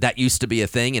 That used to be a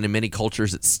thing, and in many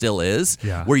cultures it still is,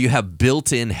 where you have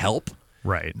built-in help.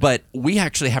 Right. But we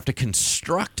actually have to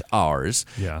construct ours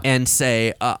and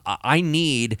say, I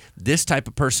need this type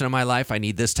of person in my life. I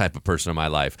need this type of person in my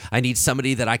life. I need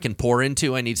somebody that I can pour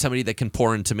into. I need somebody that can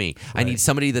pour into me. I need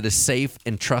somebody that is safe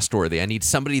and trustworthy. I need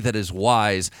somebody that is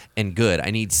wise and good. I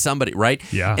need somebody, right?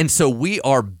 And so we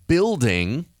are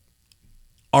building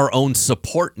our own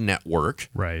support network.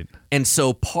 Right. And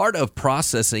so part of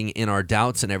processing in our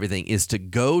doubts and everything is to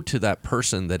go to that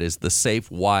person that is the safe,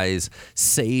 wise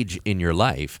sage in your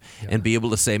life and be able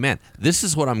to say, man, this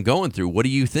is what I'm going through. What do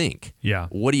you think?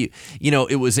 What do you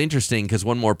it was interesting, because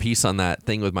one more piece on that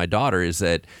thing with my daughter is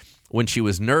that when she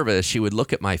was nervous, she would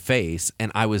look at my face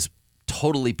and I was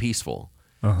totally peaceful.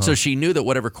 So she knew that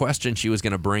whatever question she was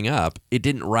going to bring up, it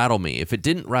didn't rattle me. If it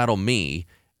didn't rattle me,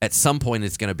 at some point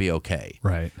it's going to be okay.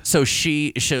 Right. So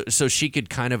she could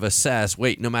kind of assess,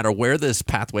 wait, no matter where this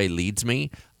pathway leads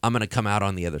me, I'm going to come out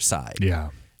on the other side.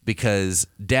 Because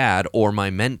Dad, or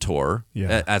my mentor,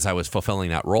 as I was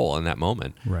fulfilling that role in that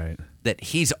moment, that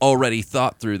he's already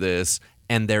thought through this,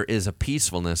 and there is a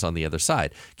peacefulness on the other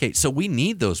side. Okay, so we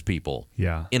need those people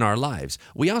in our lives.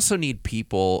 We also need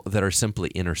people that are simply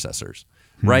intercessors,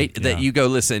 right? That you go,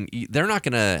 listen, they're not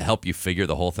going to help you figure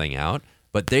the whole thing out,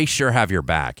 but they sure have your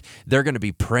back. They're going to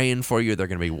be praying for you. They're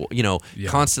going to be,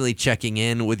 constantly checking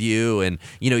in with you. And,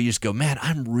 you just go, man,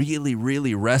 I'm really,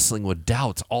 really wrestling with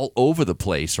doubts all over the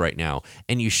place right now.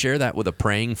 And you share that with a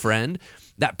praying friend.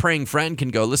 That praying friend can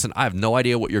go, listen, I have no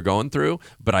idea what you're going through,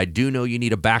 but I do know you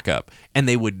need a backup. And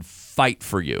they would fight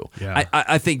for you.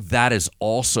 I think that is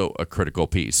also a critical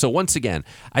piece. So once again,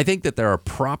 I think that there are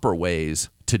proper ways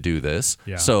to do this.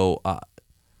 So,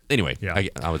 anyway,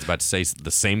 I was about to say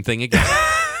the same thing again.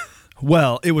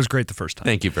 Well, it was great the first time.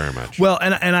 Thank you very much. Well,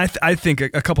 and I think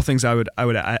a couple things I would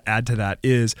add to that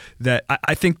is that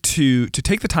I think to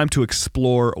take the time to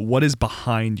explore what is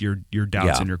behind your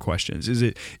doubts and your questions. Is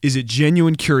it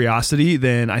genuine curiosity?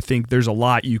 Then I think there's a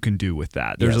lot you can do with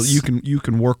that. You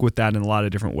can work with that in a lot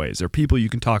of different ways. There are people you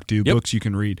can talk to, books you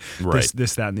can read,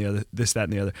 this, that, and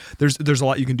the other. There's a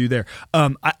lot you can do there.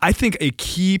 I think a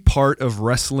key part of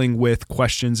wrestling with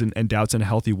questions and doubts in a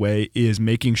healthy way is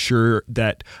making sure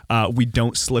that we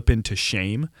don't slip into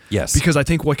shame. Yes. Because I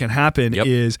think what can happen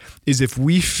is if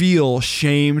we feel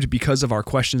shamed because of our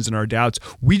questions and our doubts,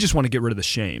 we just want to get rid of the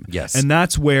shame. Yes. And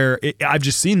that's where I've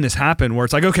just seen this happen, where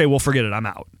it's like, okay, well, forget it, I'm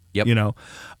out. Yep. You know?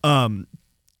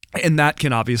 And that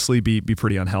can obviously be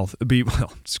pretty unhealthy.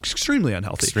 It's extremely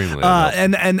unhealthy. Extremely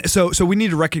unhealthy. And so we need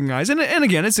to recognize, and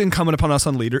again, it's incumbent upon us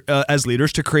as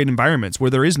leaders to create environments where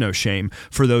there is no shame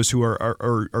for those who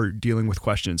are dealing with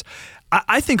questions.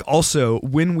 I think also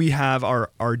when we have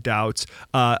our doubts,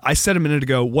 I said a minute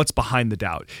ago, what's behind the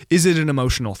doubt? Is it an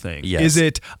emotional thing? Yes. Is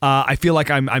it, I feel like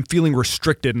I'm feeling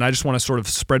restricted and I just want to sort of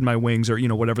spread my wings, or,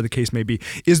 whatever the case may be.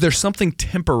 Is there something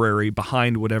temporary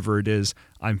behind whatever it is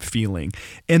I'm feeling?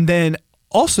 And then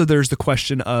also there's the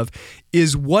question of,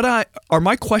 are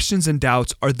my questions and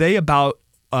doubts, are they about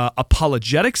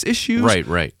apologetics issues?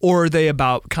 Right. Or are they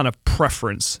about kind of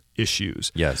preference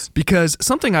issues? Yes. Because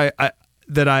something I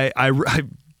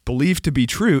believe to be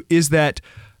true is that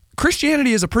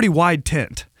Christianity is a pretty wide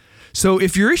tent. So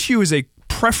if your issue is a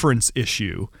preference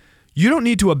issue, you don't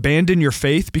need to abandon your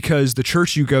faith because the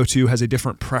church you go to has a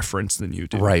different preference than you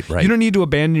do. Right. You don't need to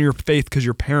abandon your faith because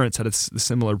your parents had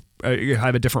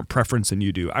have a different preference than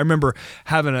you do. I remember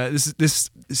having this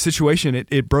situation.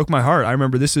 It broke my heart. I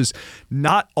remember this is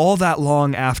not all that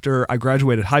long after I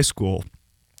graduated high school.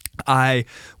 I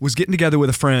was getting together with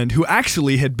a friend who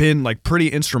actually had been like pretty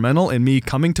instrumental in me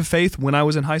coming to faith when I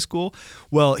was in high school.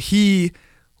 Well, he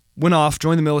went off,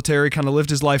 joined the military, kind of lived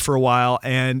his life for a while,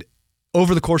 and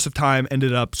over the course of time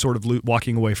ended up sort of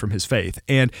walking away from his faith.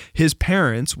 And his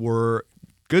parents were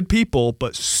good people,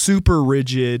 but super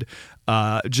rigid,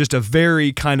 just a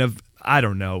very kind of, I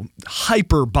don't know,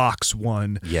 hyper box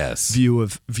one view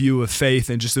of faith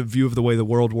and just a view of the way the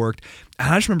world worked.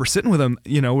 And I just remember sitting with him,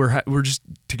 we're just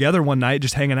together one night,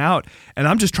 just hanging out, and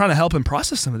I'm just trying to help him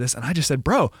process some of this. And I just said,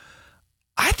 bro,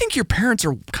 I think your parents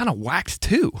are kind of whacked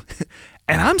too.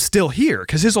 And I'm still here,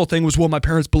 because his whole thing was, well, my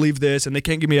parents believe this and they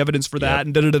can't give me evidence for that.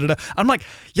 And da-da-da-da-da. I'm like,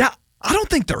 yeah, I don't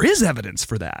think there is evidence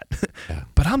for that,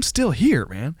 but I'm still here,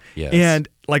 man. Yes. And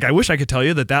like, I wish I could tell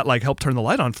you that like helped turn the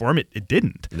light on for him. It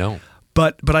didn't. No.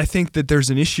 But I think that there's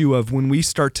an issue of when we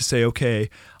start to say, okay,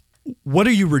 what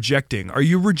are you rejecting? Are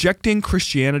you rejecting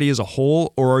Christianity as a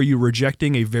whole, or are you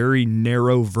rejecting a very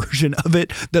narrow version of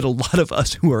it that a lot of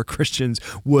us who are Christians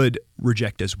would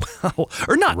reject as well?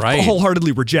 Or not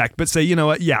wholeheartedly reject, but say, you know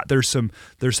what, yeah, there's some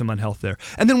unhealth there.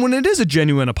 And then when it is a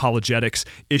genuine apologetics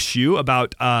issue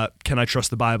about can I trust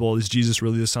the Bible? Is Jesus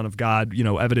really the Son of God?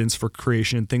 Evidence for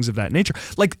creation, things of that nature.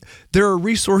 Like, there are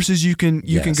resources you can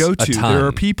go to. There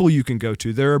are people you can go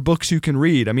to. There are books you can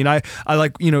read. I mean, I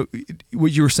like,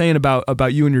 what you were saying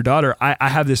about you and your daughter. I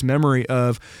have this memory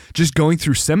of just going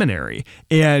through seminary,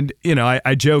 and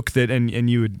I joke that, and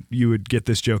you would get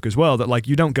this joke as well, that like,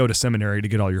 you don't go to seminary to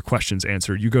get all your questions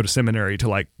answered. You go to seminary to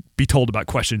like be told about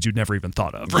questions you'd never even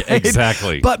thought of. Right?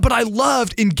 Exactly. But I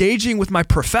loved engaging with my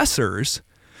professors,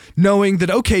 knowing that,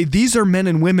 okay, these are men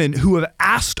and women who have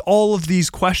asked all of these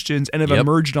questions and have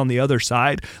emerged on the other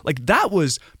side. Like, that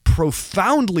was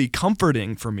profoundly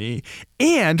comforting for me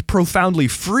and profoundly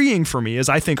freeing for me, as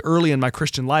I think early in my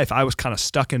Christian life, I was kind of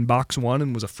stuck in box one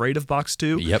and was afraid of box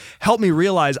two. Helped me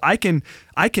realize I can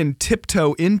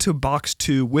tiptoe into box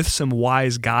two with some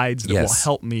wise guides that will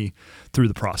help me through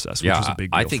the process, which is a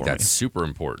big deal. I think that's super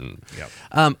important.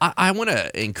 I want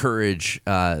to encourage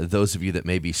those of you that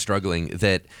may be struggling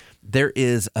that there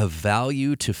is a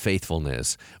value to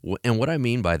faithfulness. And what I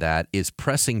mean by that is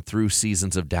pressing through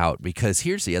seasons of doubt, because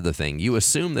here's the other thing. You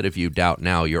assume that if you doubt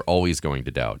now, you're always going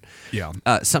to doubt.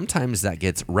 Sometimes that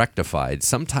gets rectified.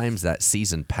 Sometimes that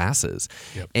season passes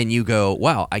and you go,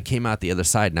 wow, I came out the other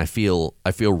side and I feel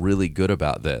really good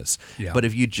about this. But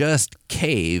if you just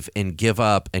cave and give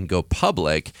up and go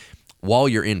public while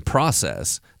you're in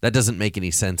process, that doesn't make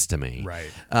any sense to me.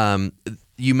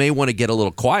 You may want to get a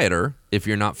little quieter if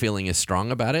you're not feeling as strong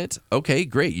about it. Okay,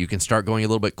 great. You can start going a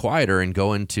little bit quieter and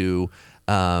go into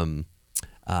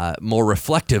more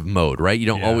reflective mode, right? You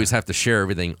don't always have to share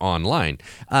everything online.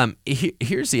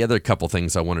 Here's the other couple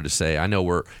things I wanted to say. I know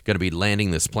we're going to be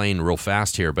landing this plane real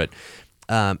fast here, but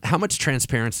how much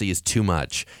transparency is too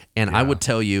much? And I would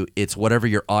tell you it's whatever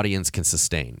your audience can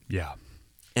sustain.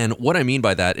 And what I mean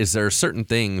by that is there are certain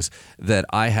things that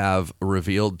I have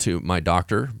revealed to my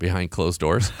doctor behind closed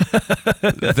doors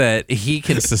that he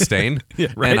can sustain,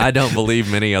 right? And I don't believe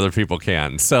many other people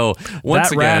can. So once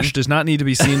that again, rash does not need to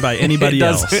be seen by anybody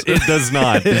else. It does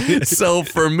not. So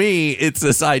for me, it's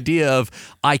this idea of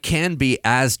I can be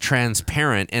as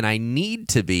transparent, and I need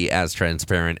to be as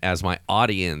transparent as my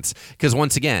audience. Because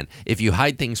once again, if you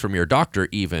hide things from your doctor,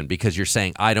 even because you're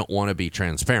saying I don't want to be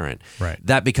transparent, right,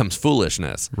 that becomes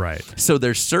foolishness. Right. So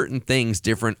there's certain things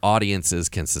different audiences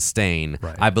can sustain.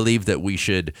 Right. I believe that we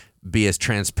should be as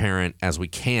transparent as we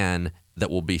can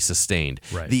that will be sustained.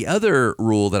 Right. The other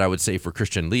rule that I would say for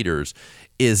Christian leaders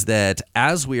is that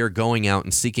as we are going out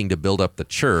and seeking to build up the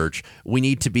church, we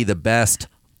need to be the best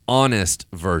honest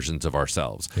versions of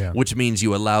ourselves, which means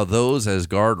you allow those as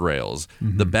guardrails,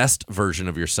 the best version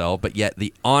of yourself, but yet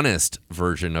the honest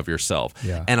version of yourself,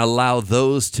 and allow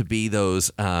those to be those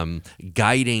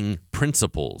guiding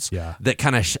principles that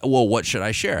kind of, what should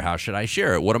I share? How should I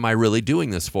share it? What am I really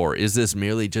doing this for? Is this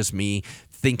merely just me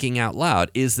thinking out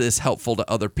loud? Is this helpful to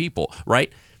other people,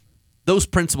 right? Those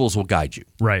principles will guide you.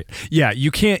 Right. Yeah,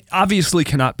 you obviously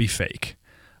cannot be fake.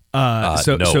 No.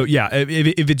 So yeah,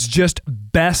 if it's just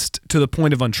best to the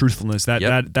point of untruthfulness,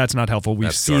 that's not helpful.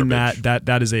 We've seen garbage. that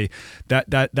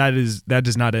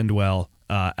does not end well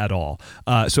at all.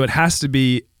 So it has to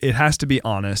be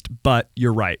honest, but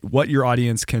you're right. What your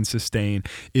audience can sustain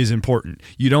is important.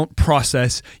 You don't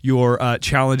process your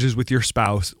challenges with your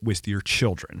spouse with your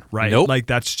children, right? Nope. Like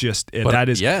that's just it. But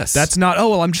That's not,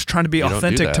 I'm just trying to be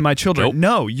authentic to my children. Nope.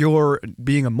 No, you're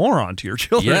being a moron to your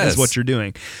children is what you're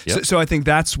doing. Yep. So I think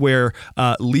that's where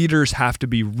leaders have to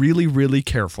be really, really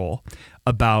careful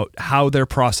about how they're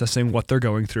processing what they're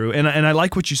going through. And I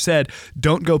like what you said,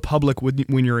 don't go public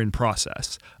when you're in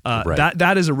process. Right.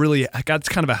 That is that's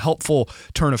kind of a helpful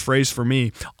turn of phrase for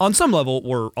me. On some level,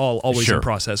 we're always in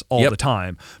process all the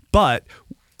time. But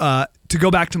to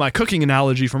go back to my cooking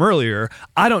analogy from earlier,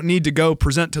 I don't need to go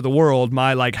present to the world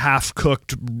my like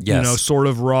half-cooked, sort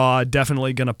of raw,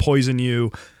 definitely going to poison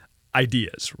you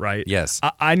ideas, right? Yes.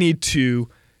 I need to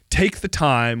take the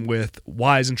time with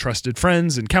wise and trusted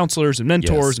friends and counselors and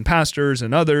mentors and pastors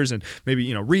and others, and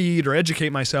maybe, read or educate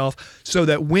myself so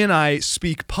that when I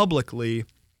speak publicly,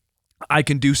 I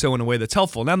can do so in a way that's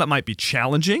helpful. Now, that might be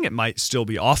challenging. It might still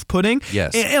be off-putting.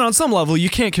 Yes. And on some level, you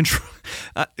can't control...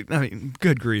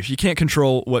 good grief. You can't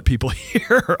control what people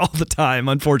hear all the time,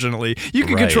 unfortunately. You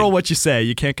can control what you say.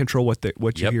 You can't control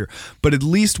what you hear. But at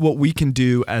least what we can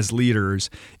do as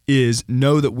leaders is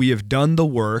know that we have done the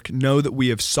work, know that we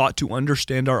have sought to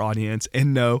understand our audience,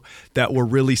 and know that we're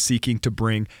really seeking to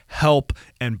bring help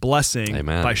and blessing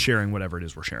by sharing whatever it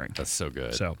is we're sharing. That's so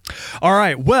good. So, all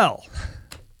right, well...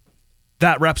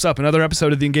 that wraps up another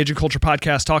episode of the Engaging Culture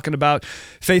podcast talking about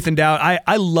faith and doubt.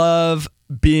 I love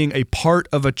being a part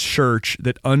of a church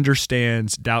that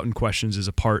understands doubt and questions as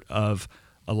a part of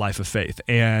a life of faith,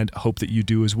 and hope that you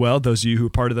do as well. Those of you who are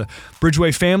part of the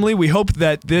Bridgeway family, we hope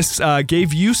that this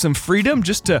gave you some freedom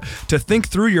just to think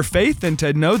through your faith and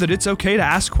to know that it's okay to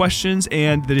ask questions,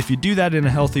 and that if you do that in a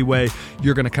healthy way,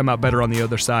 you're going to come out better on the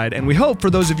other side. And we hope for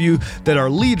those of you that are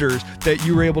leaders that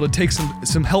you were able to take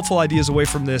some helpful ideas away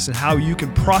from this and how you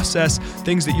can process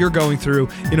things that you're going through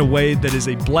in a way that is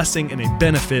a blessing and a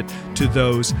benefit to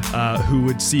those who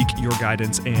would seek your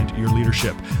guidance and your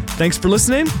leadership. Thanks for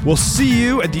listening. We'll see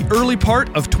you at the early part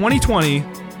of 2020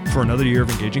 for another year of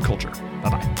Engaging Culture.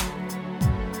 Bye-bye.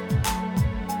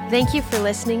 Thank you for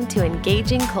listening to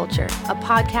Engaging Culture, a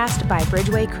podcast by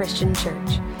Bridgeway Christian Church.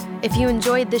 If you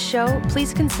enjoyed this show,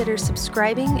 please consider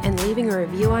subscribing and leaving a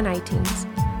review on iTunes.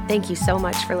 Thank you so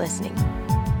much for listening.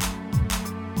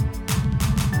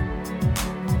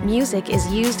 Music is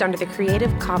used under the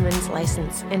Creative Commons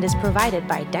license and is provided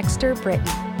by Dexter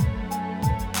Britton.